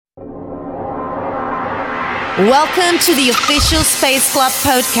Welcome to the official Space Club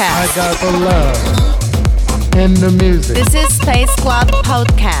podcast. I got the love in the music. This is Space Club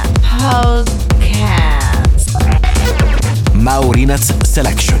podcast. Maurinats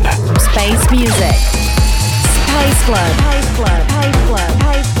Selection. Space music. Space Club. Space Club. Space Club.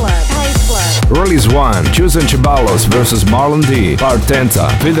 Space Club. Space Club. Release 1, Chosen Chabalos vs Marlon D, Part 10,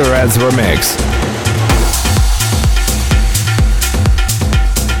 Peter Reds Remix.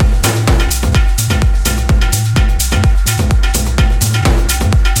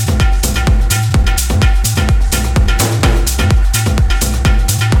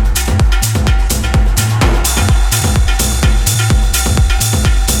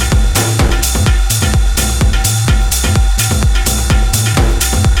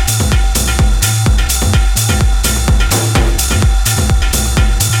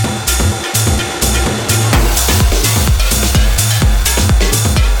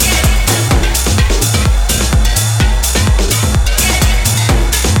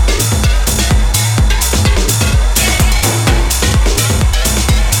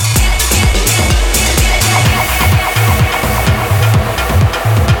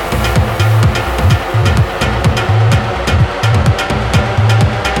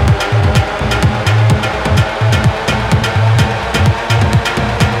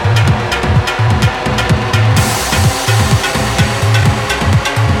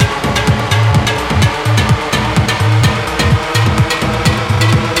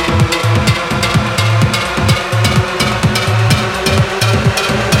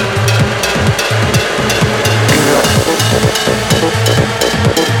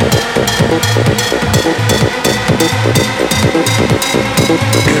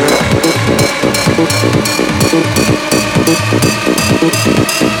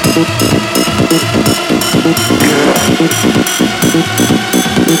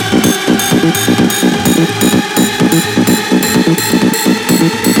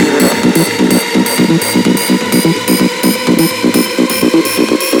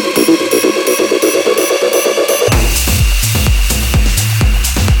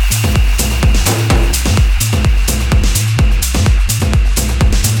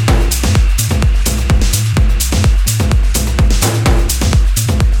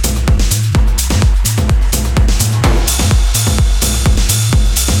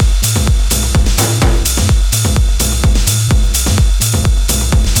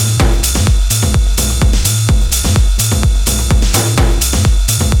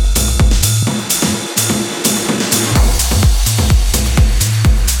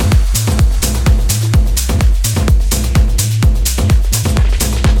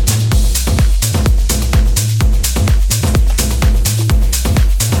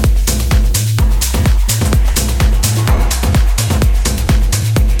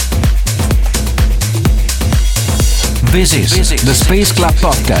 This is the Space Club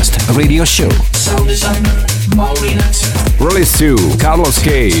Podcast Radio Show. Sound designer, Maurinats. Release 2, Carlos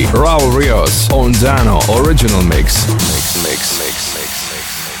K, Raul Rios, Ondano, Original Mix.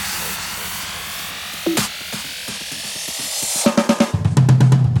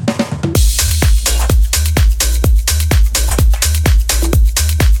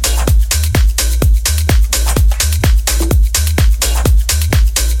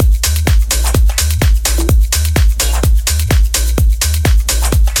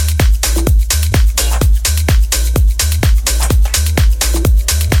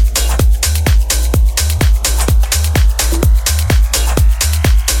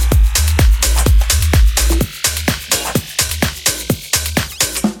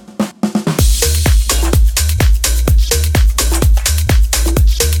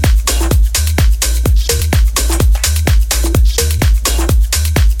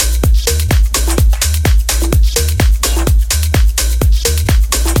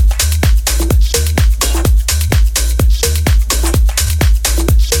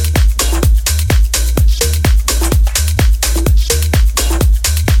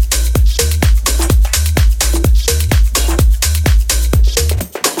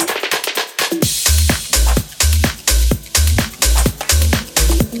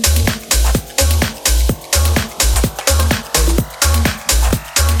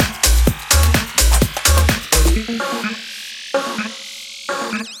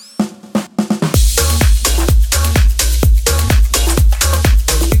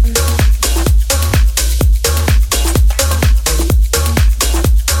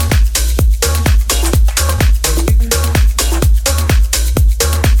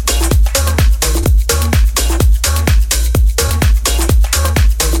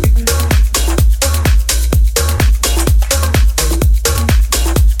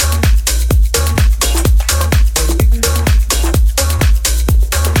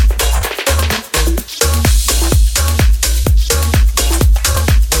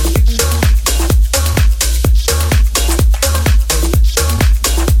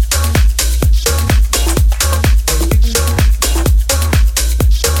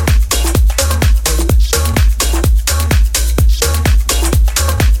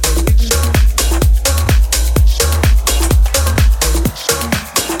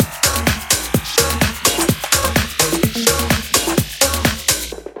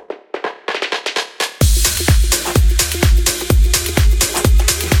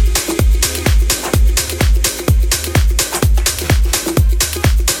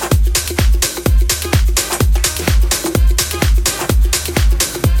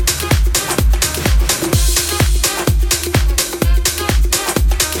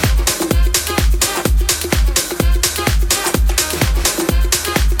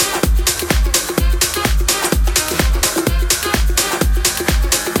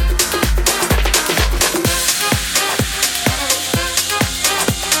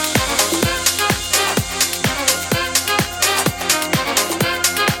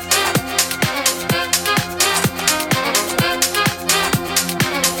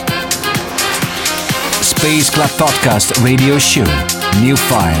 Space Club Podcast radio show. New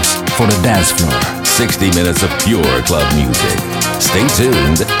files for the dance floor. 60 minutes of pure club music. Stay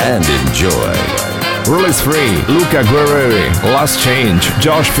tuned and enjoy. Release 3, Luca Guerreri, Last Change,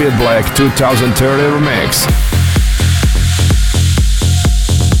 Josh Feedback 2030 remix.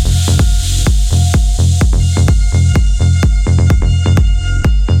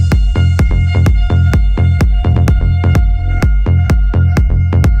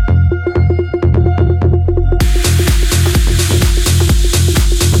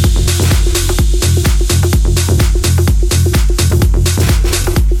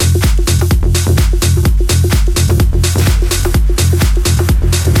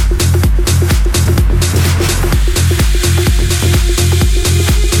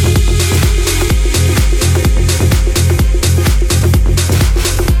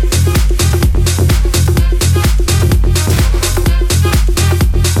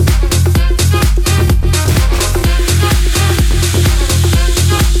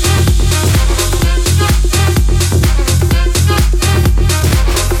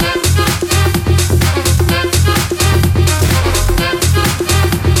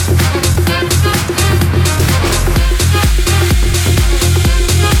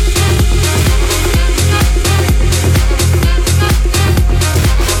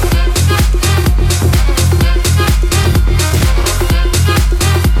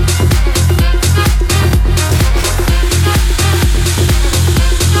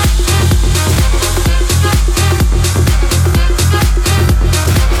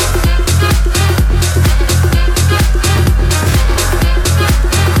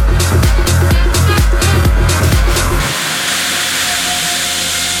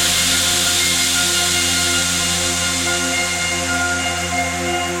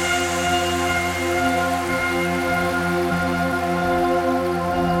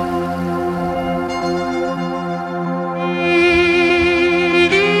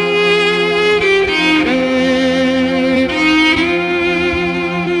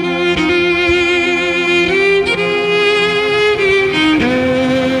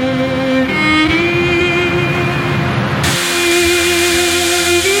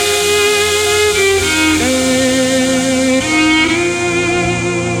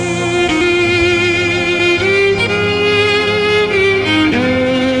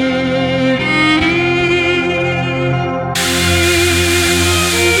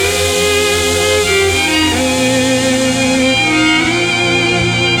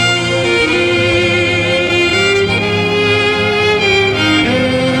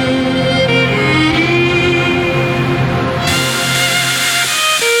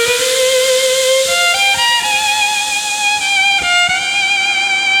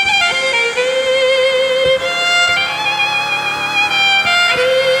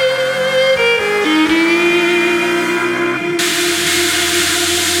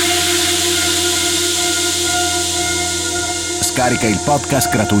 Scarica il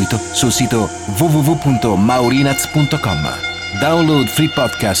podcast gratuito sul sito www.maurinaz.com. Download free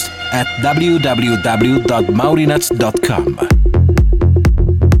podcast at www.maurinaz.com.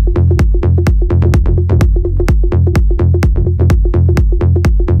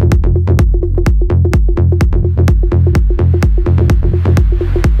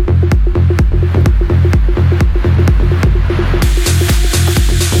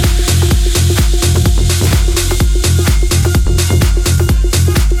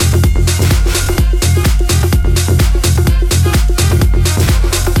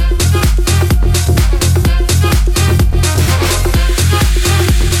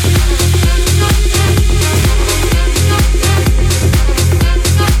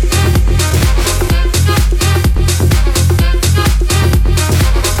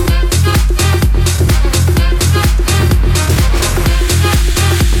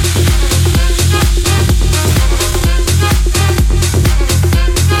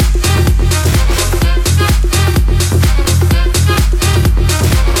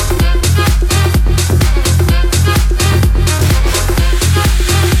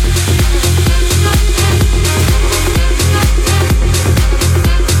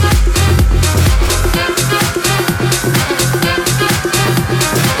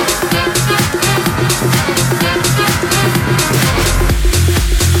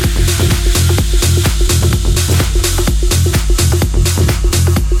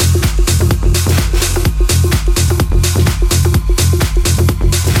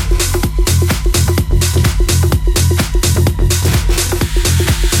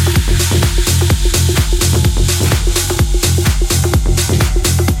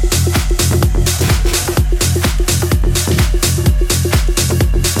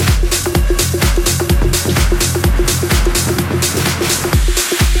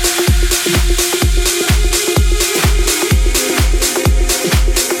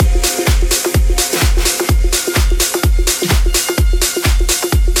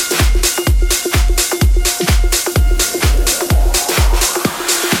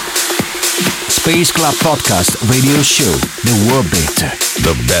 Space Club Podcast Radio Show, The World Beat.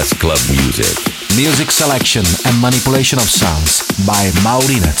 The best club music. Music selection and manipulation of sounds by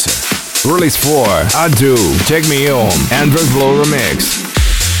Maurinat. Release 4, Adu, Take Me Home, Andrew Blow Remix.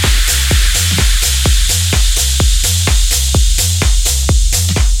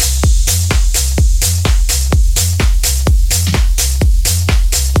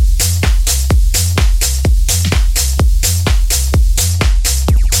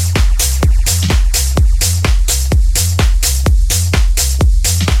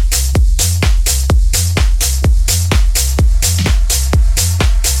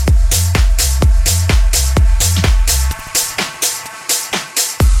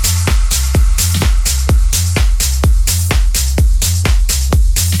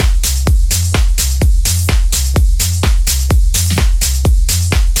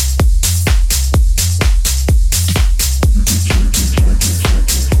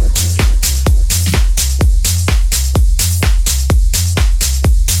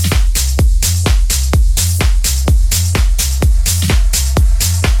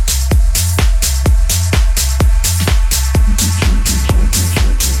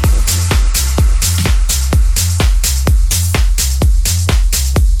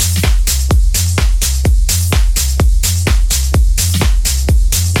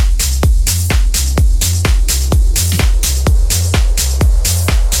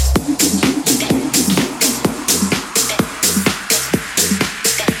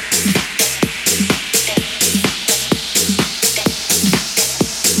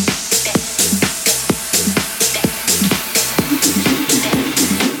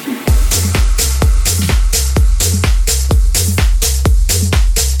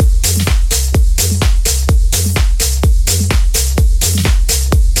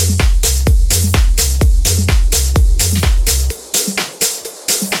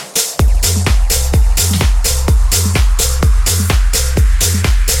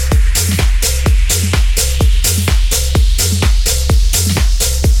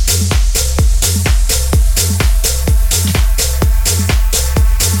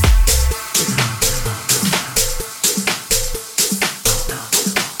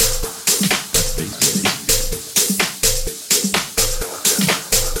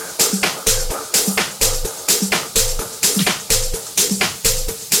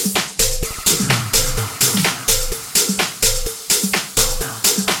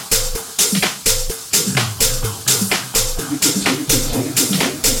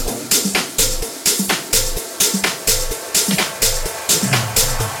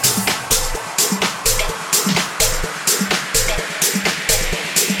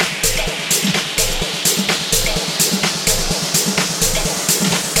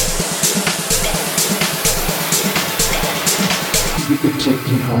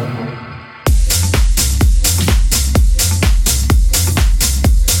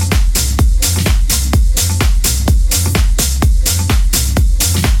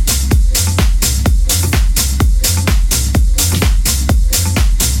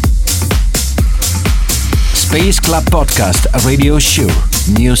 Space Club Podcast Radio Show,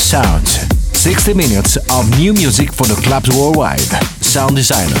 New Sounds. 60 minutes of new music for the clubs worldwide. Sound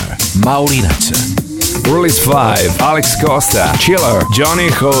designer, Maurinat. Release 5, Alex Costa, Chiller, Johnny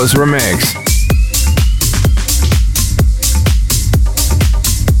Ho's Remix.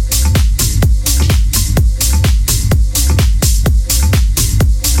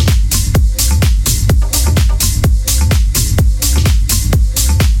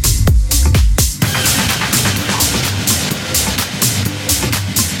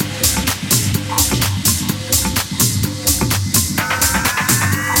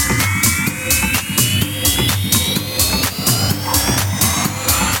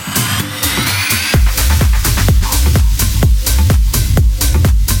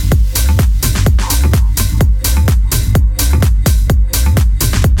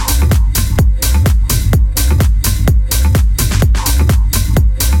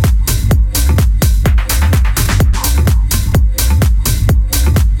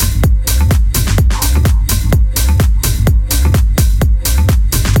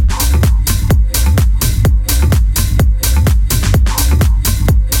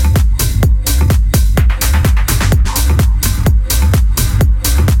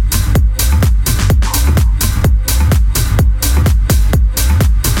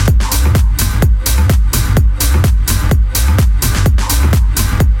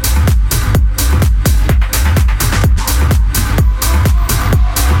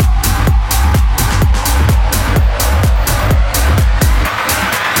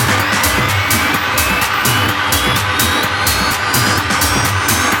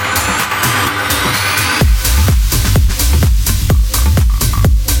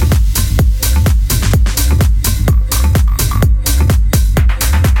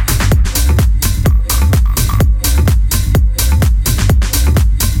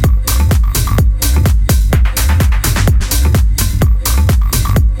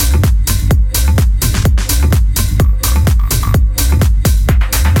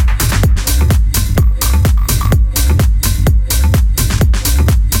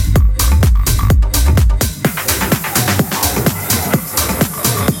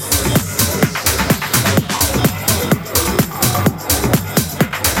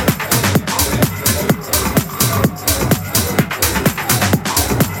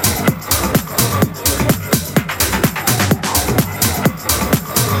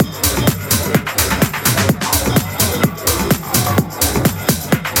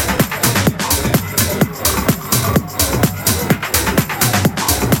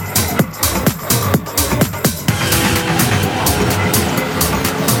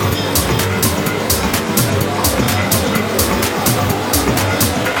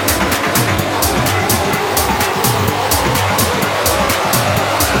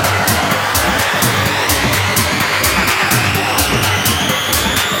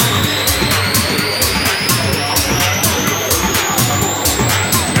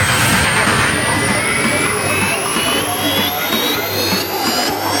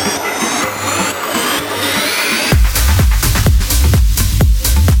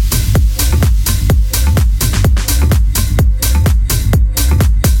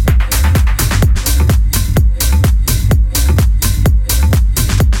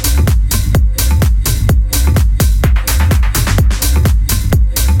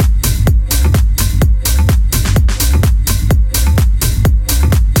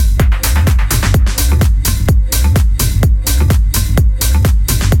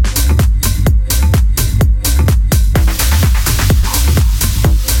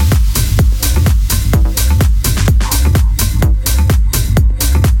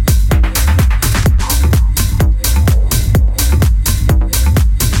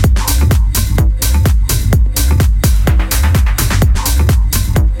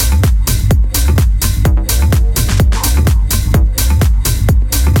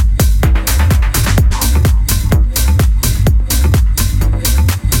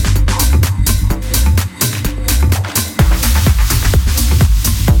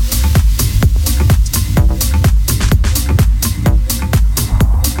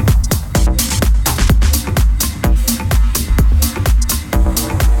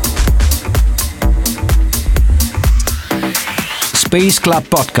 Space Club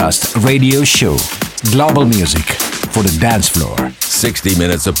Podcast Radio Show. Global music for the dance floor. 60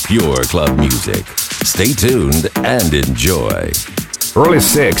 minutes of pure club music. Stay tuned and enjoy. Early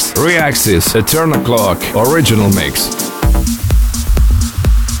 6, Reaxis, Eternal Clock, original mix.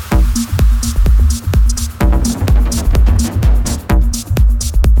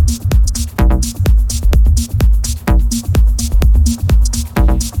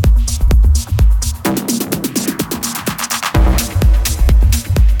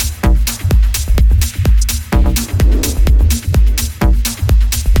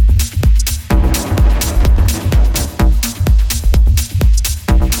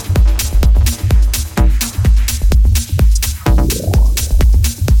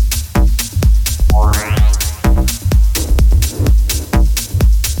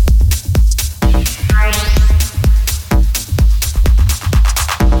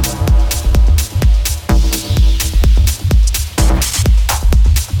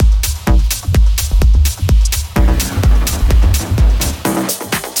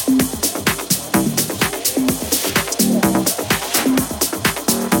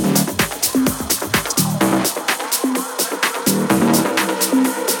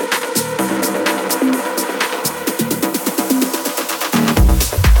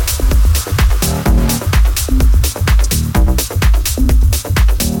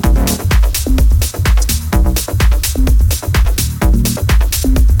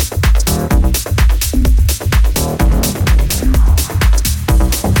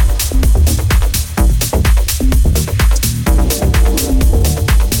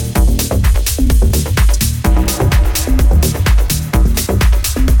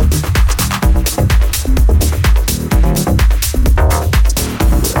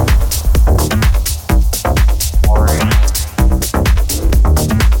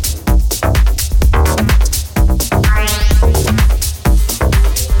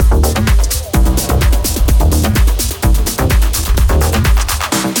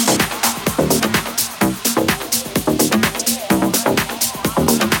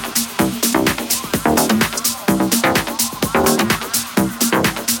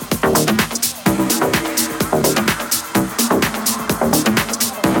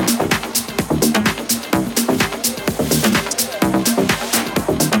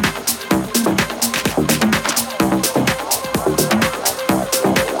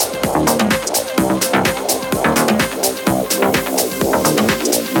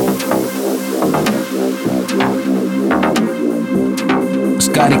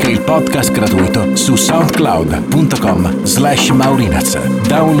 Scarica il podcast gratuito su soundcloud.com/Maurinaz.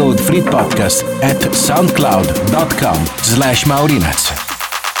 Download free podcast at soundcloud.com/Maurinaz.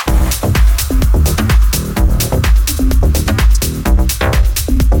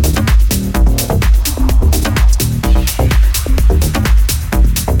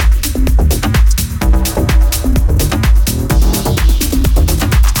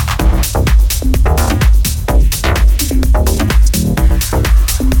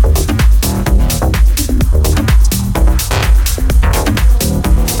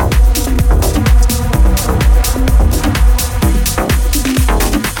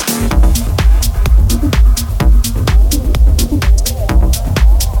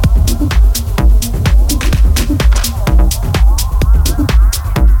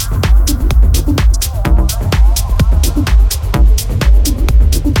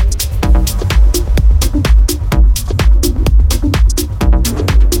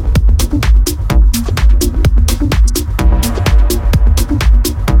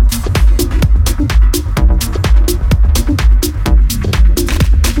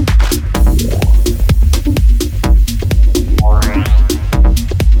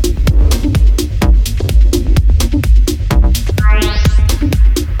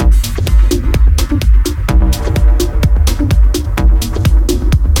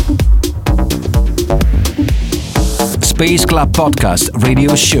 Space Club Podcast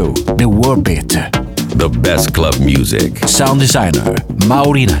Radio Show, The World Beat. The best club music. Sound designer,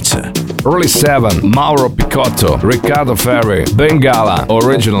 Maurinaz. Early 7, Mauro Picotto, Riccardo Ferri, Bengala,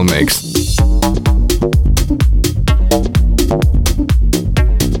 original mix.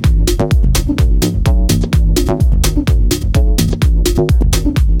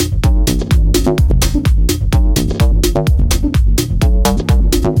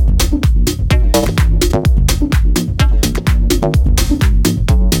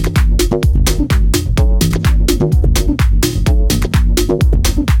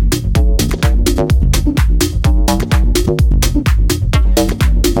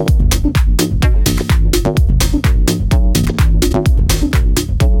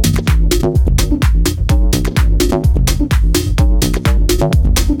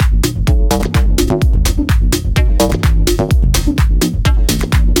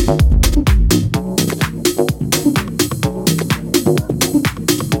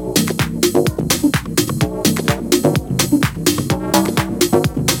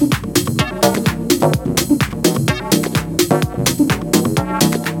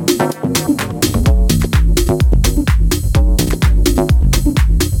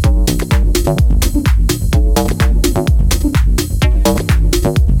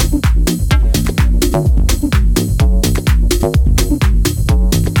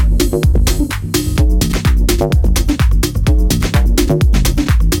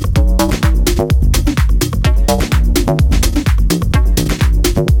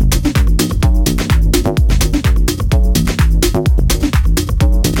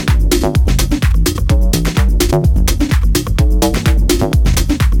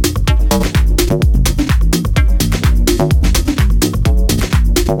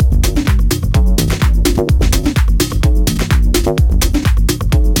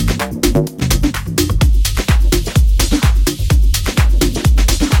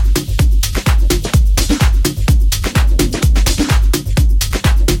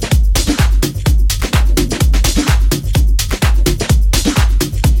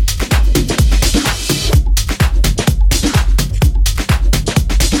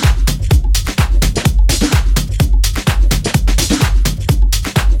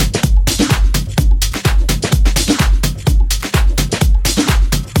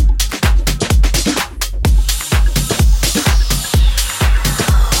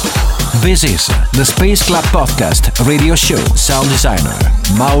 This is the Space Club Podcast Radio Show. Sound designer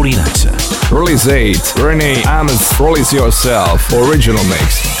Maurinac. Release 8, Renee Amos, Release Yourself, original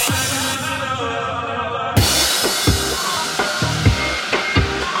mix.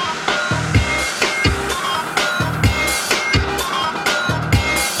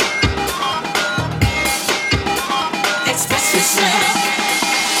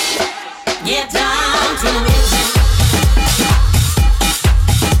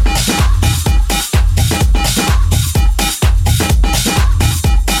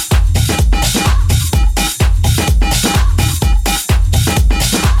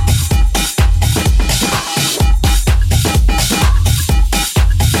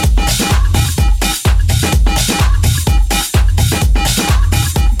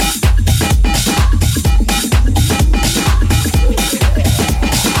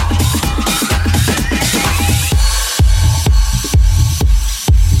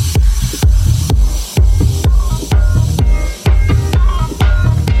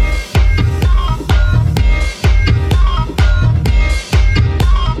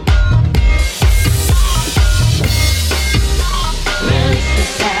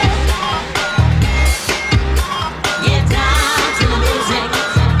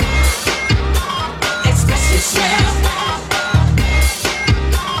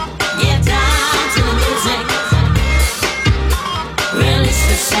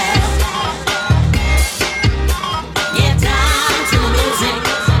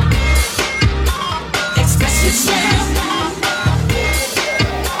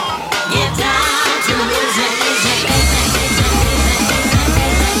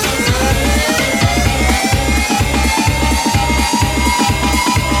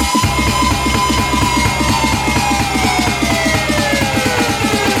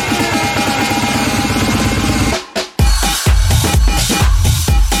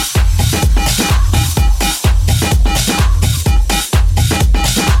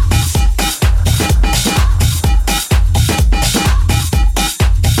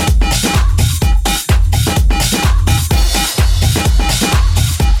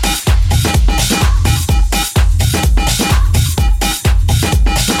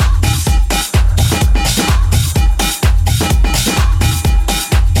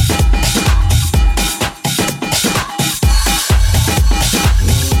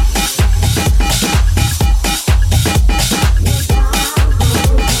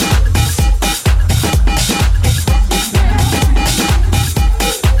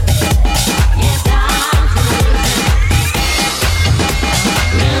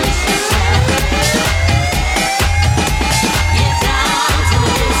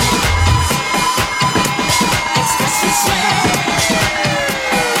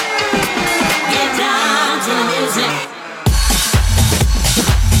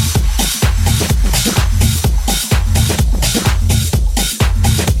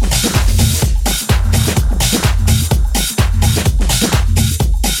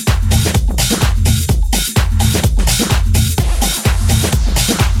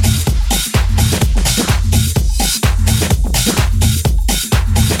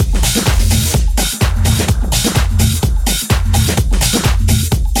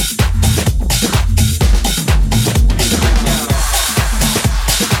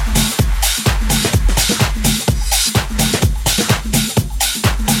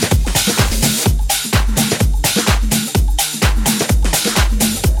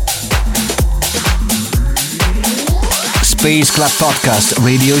 Space Club Podcast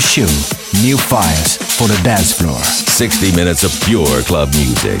Radio Show. New fires for the dance floor. 60 minutes of pure club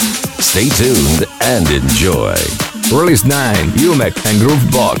music. Stay tuned and enjoy. Release 9, Umek and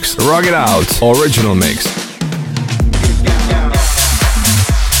Groovebox, Rock It Out, original mix.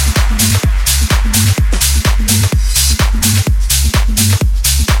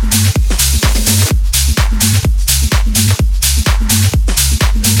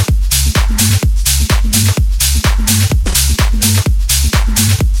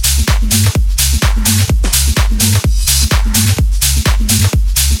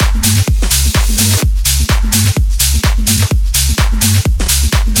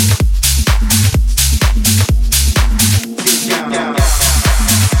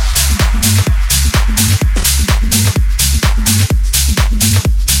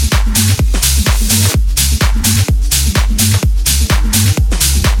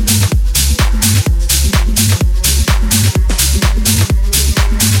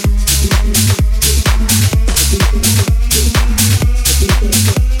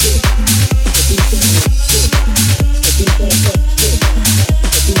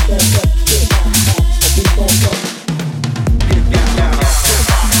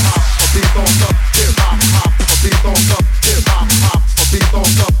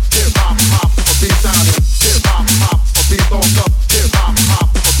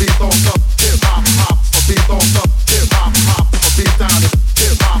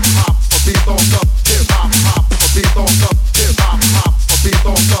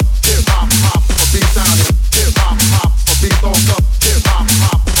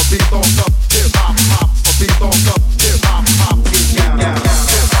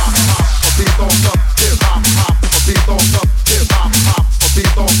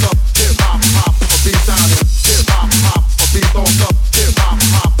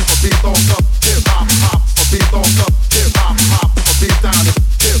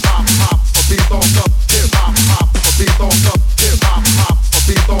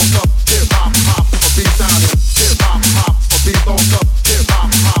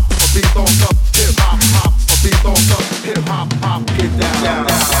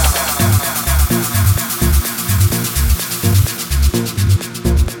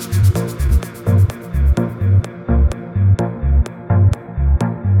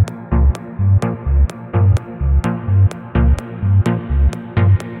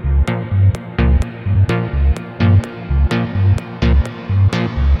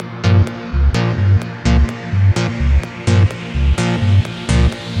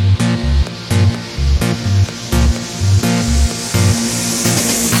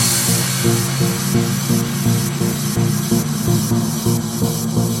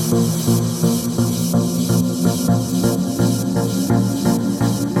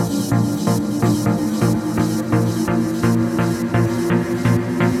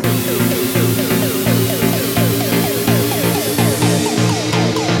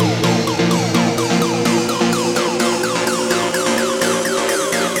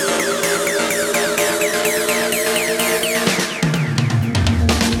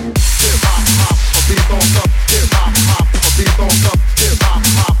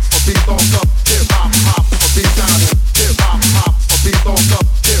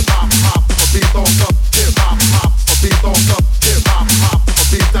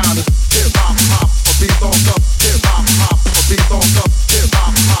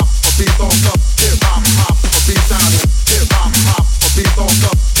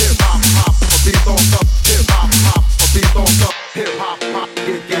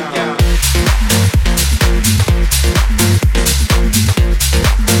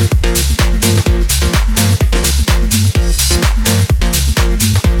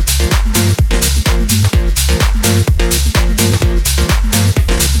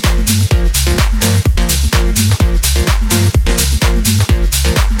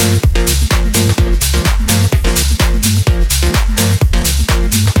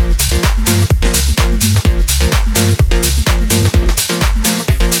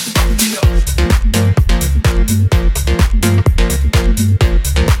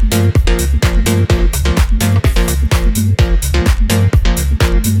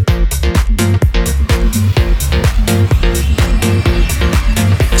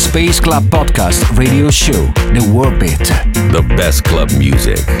 Space Club Podcast Radio Show, The World Beat. The best club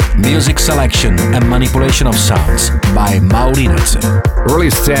music. Music selection and manipulation of sounds by Maurinats.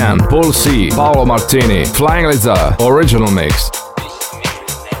 Release 10, Paul C, Paolo Martini, Flying Lizard, original mix.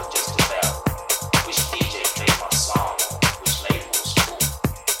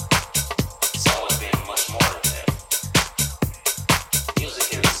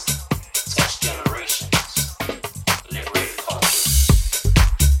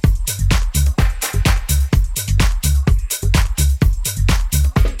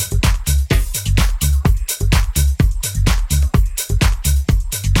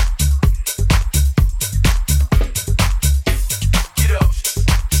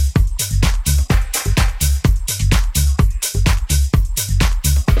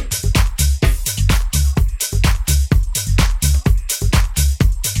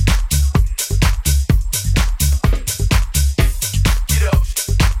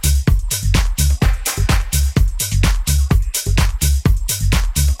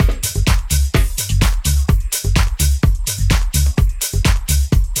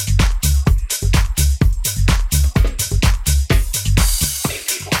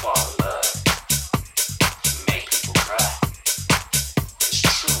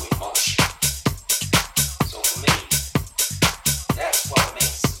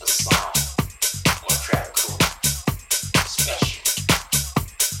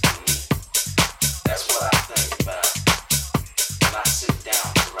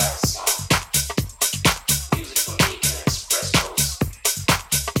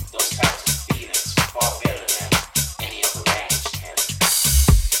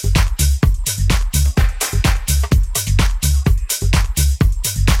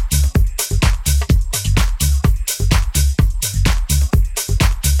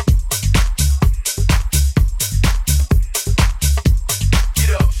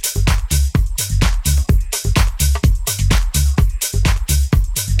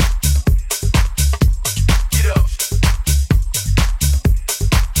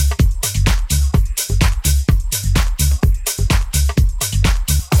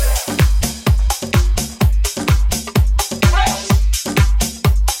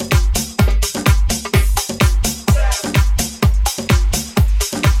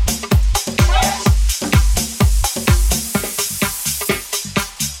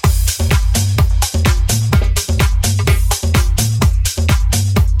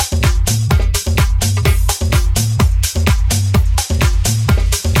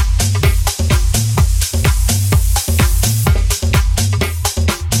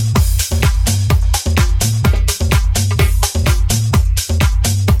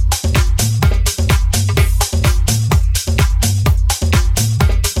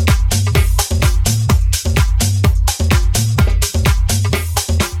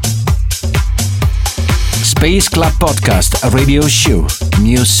 Space Club Podcast Radio Show.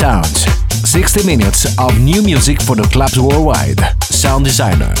 New sounds. 60 minutes of new music for the clubs worldwide. Sound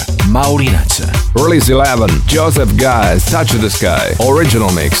designer, Maurinats. Release 11, Joseph Guys, Touch the Sky,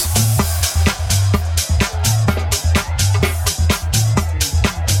 original mix.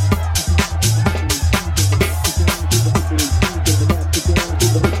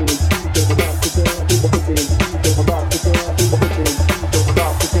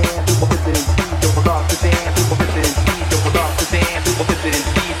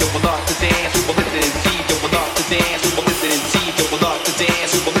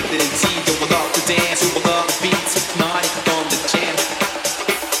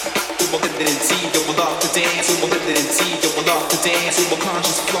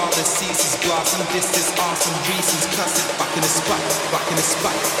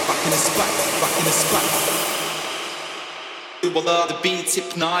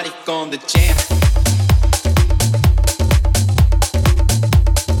 Hypnotic on the jam.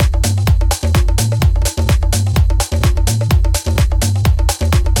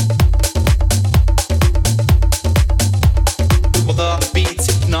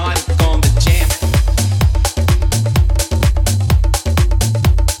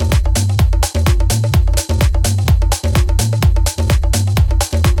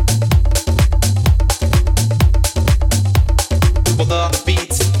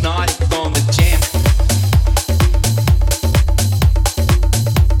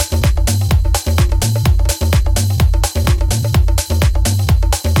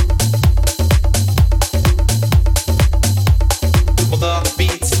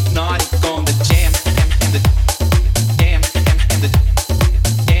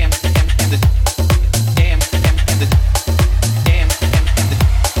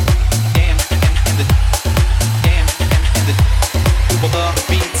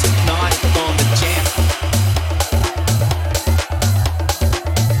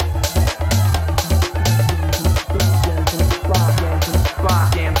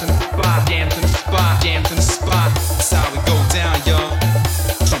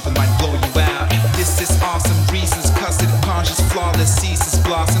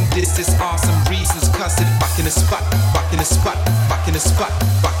 this is awesome reasons. Cause it back in the spot, back in the spot, back in the spot,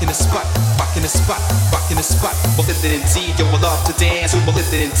 back in the spot, back in the spot, back in the spot. Well, it didn't see you will love to dance. Well, it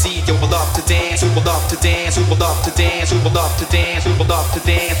didn't see you will love to dance. We will love to dance. We will love to dance. We will love to dance. We will love to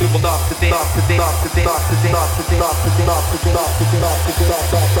dance. We will love to dance.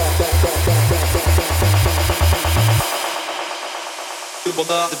 We will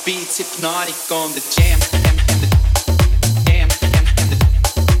love the beats, hypnotic on the jam.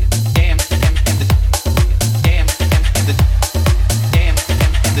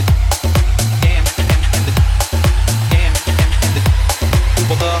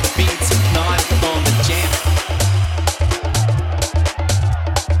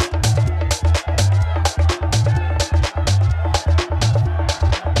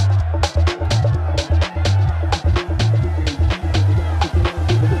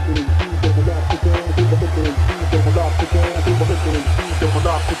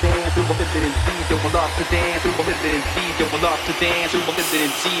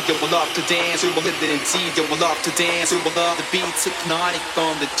 To dance, we will live it and see. You will love to dance. We will love the beats, hypnotic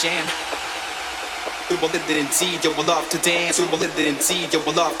on the jam. We will live it and see. You will love to dance. We will live it and see. You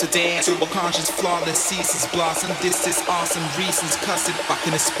will love to dance. We will conscious, flawless, ceases blossom. This is awesome reasons. Cause it back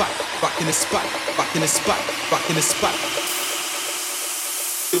in the spot, back in the spot, back in the spot, back in the spot.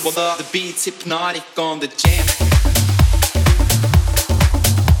 We will love the beats, hypnotic on the jam.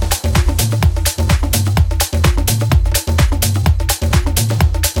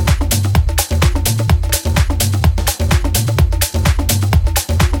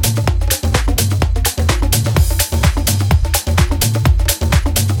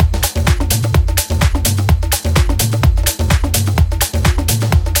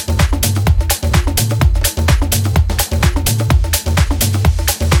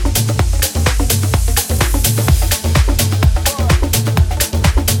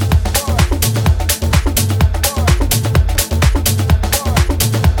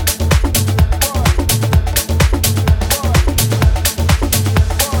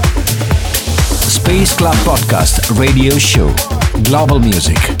 Space Club Podcast Radio Show. Global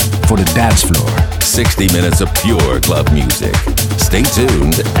music for the dance floor. 60 minutes of pure club music. Stay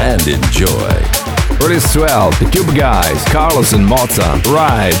tuned and enjoy. Release 12, The Cube Guys, Carlos and Mozza.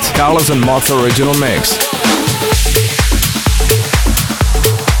 Right, Carlos and Mozza original mix.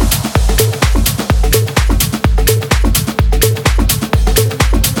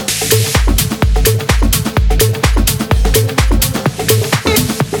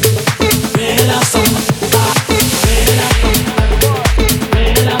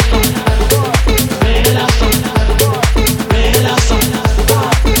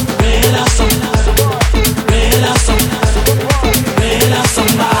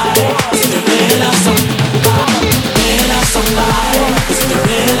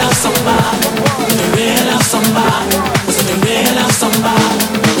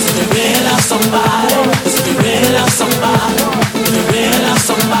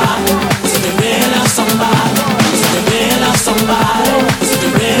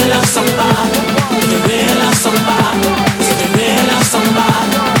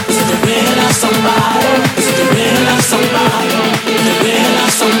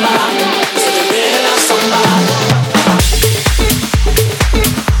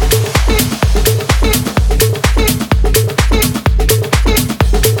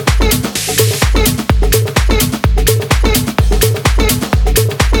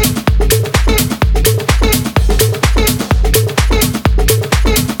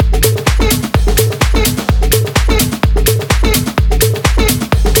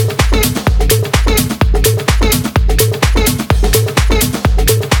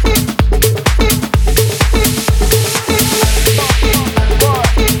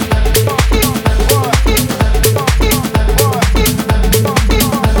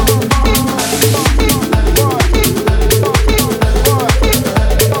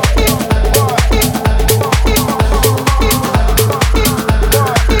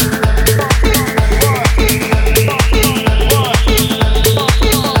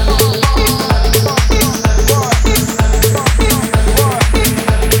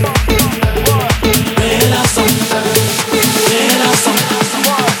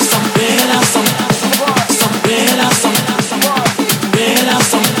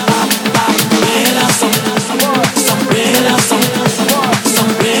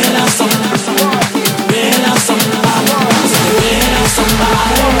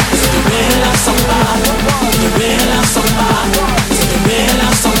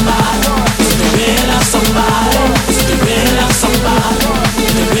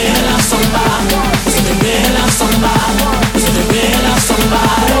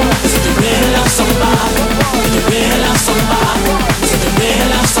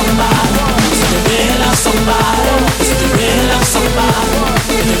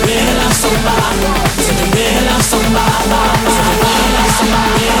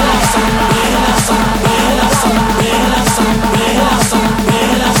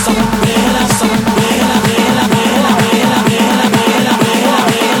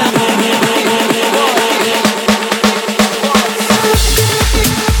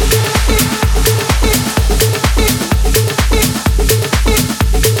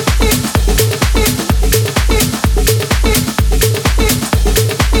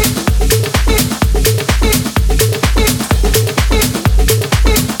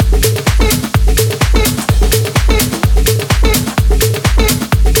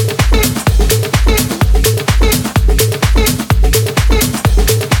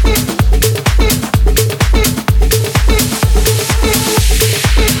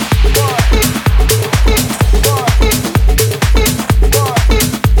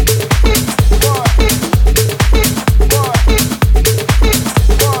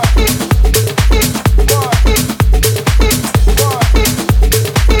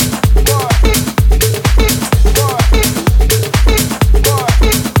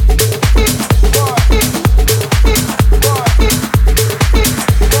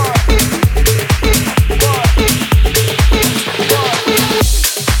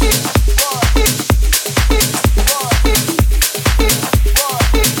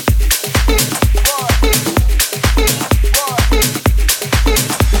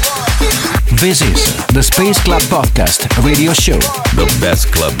 the Space Club Podcast Radio Show. The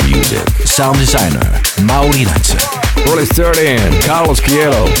best club music. Sound designer Maurinac. Release 13, Carlos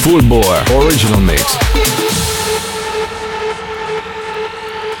Quiero, Full Bore, original mix.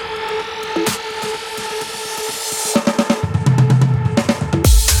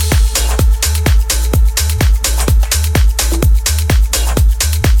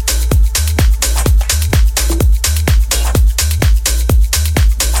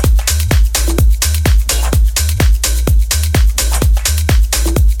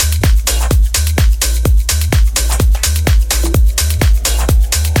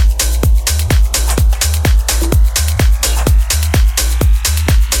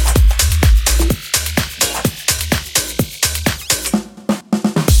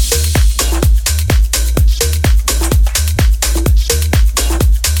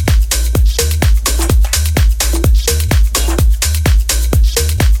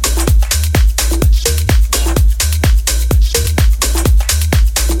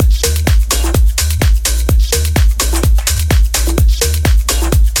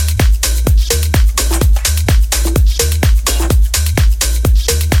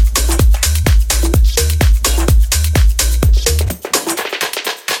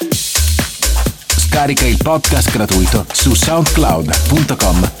 Scarica il podcast gratuito su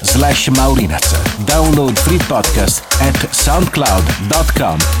soundcloud.com/Maurinaz. Download free podcast at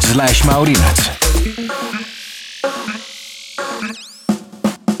soundcloud.com/Maurinaz.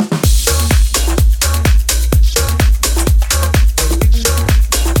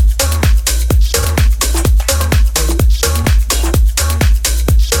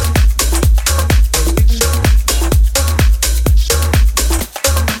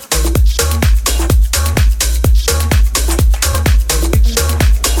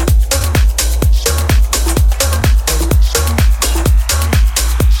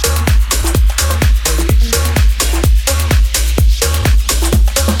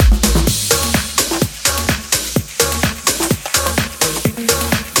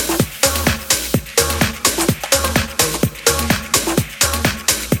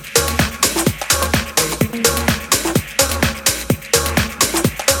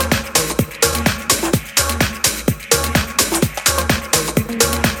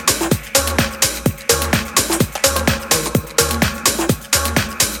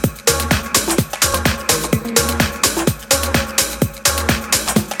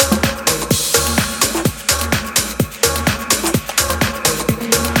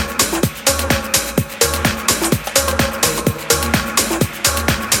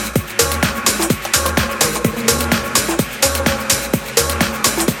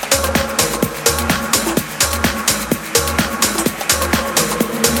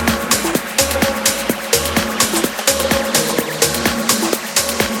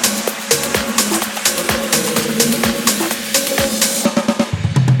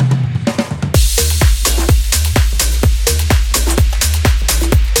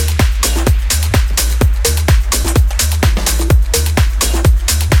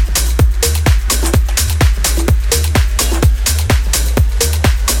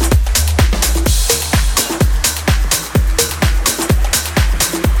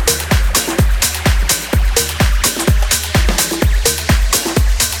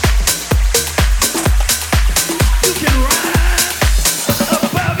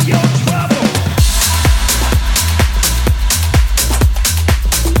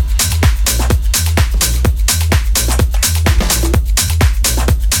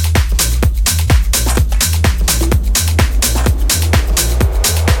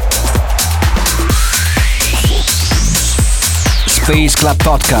 Space Club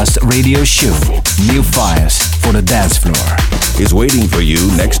Podcast Radio Show. New fires for the dance floor. Is waiting for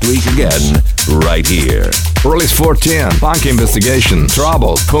you next week again, right here. Release 14, Punk Investigation,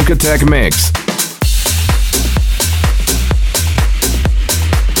 Trouble, Punk Attack Mix.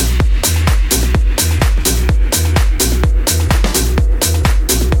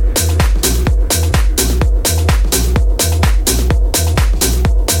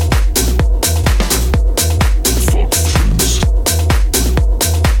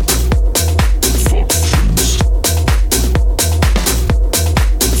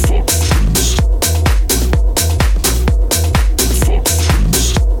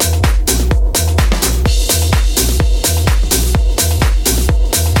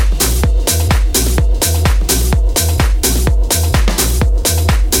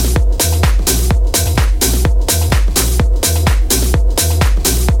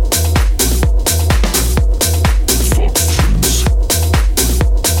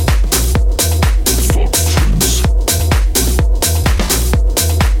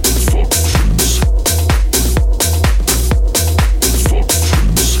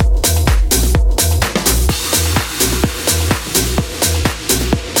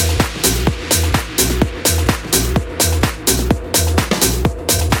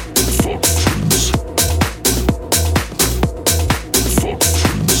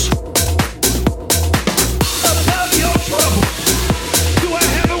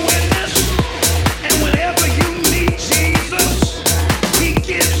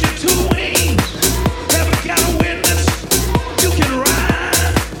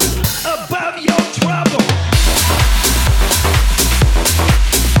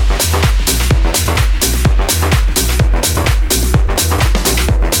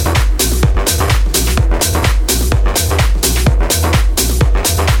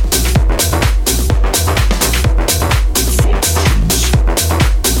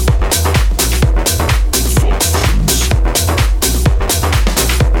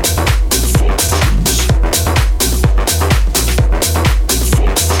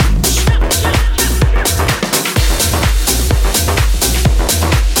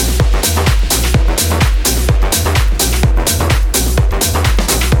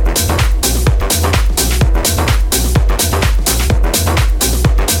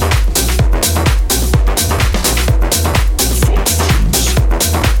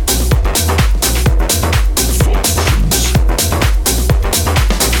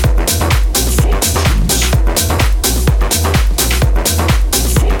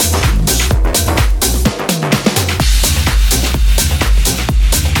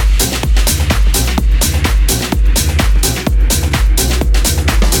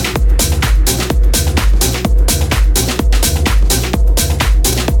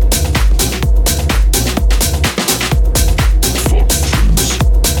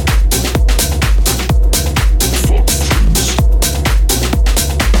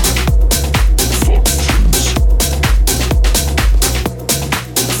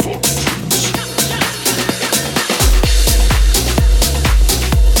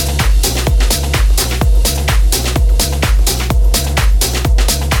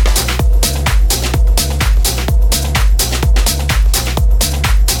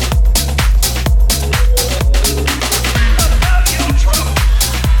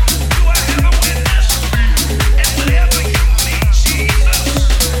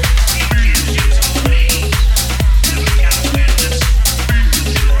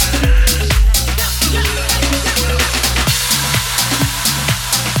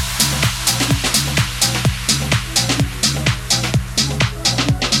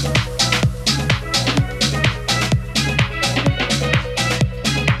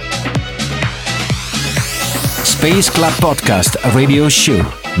 Space Club Podcast Radio Show.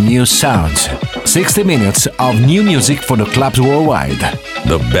 New sounds. 60 minutes of new music for the clubs worldwide.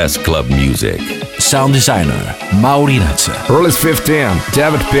 The best club music. Sound designer Maurinac. Release 15,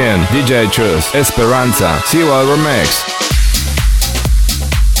 David Pin, DJ Chus, Esperanza, Siwa Remix.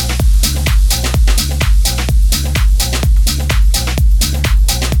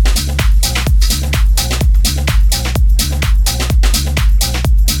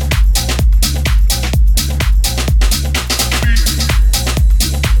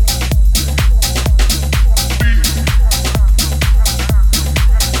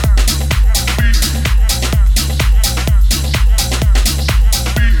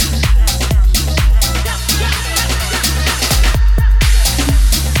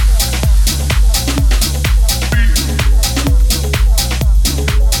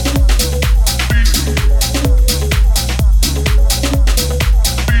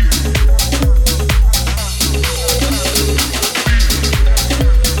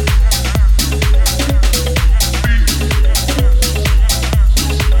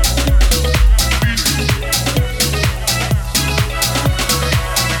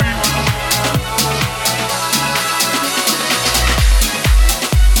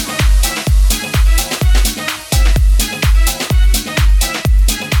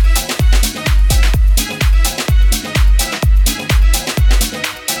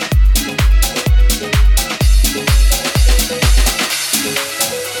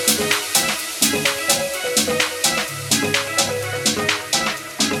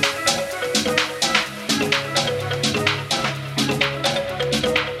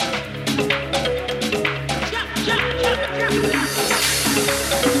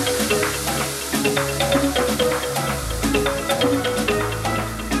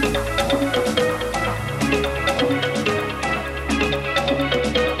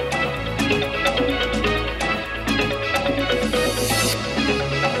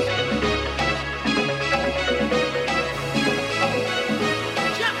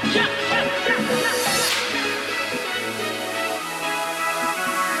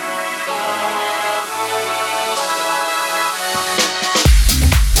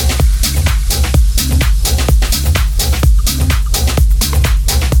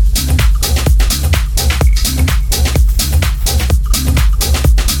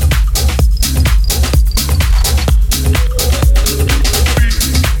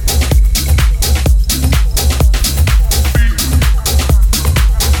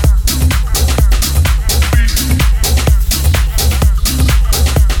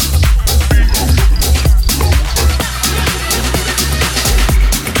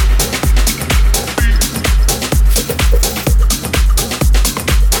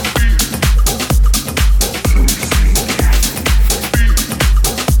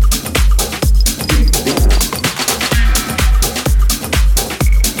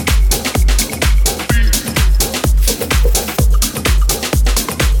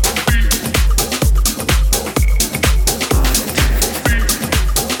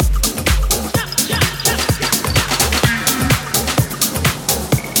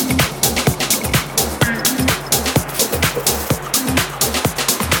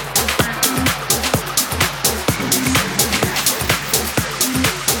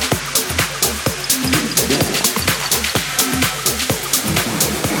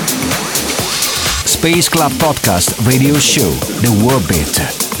 Space Club Podcast Radio Show. The World Beat.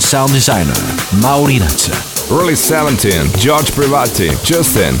 Sound designer Maurinac. Release 17, George Privati,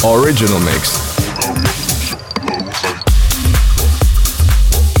 Justin, Original Mix.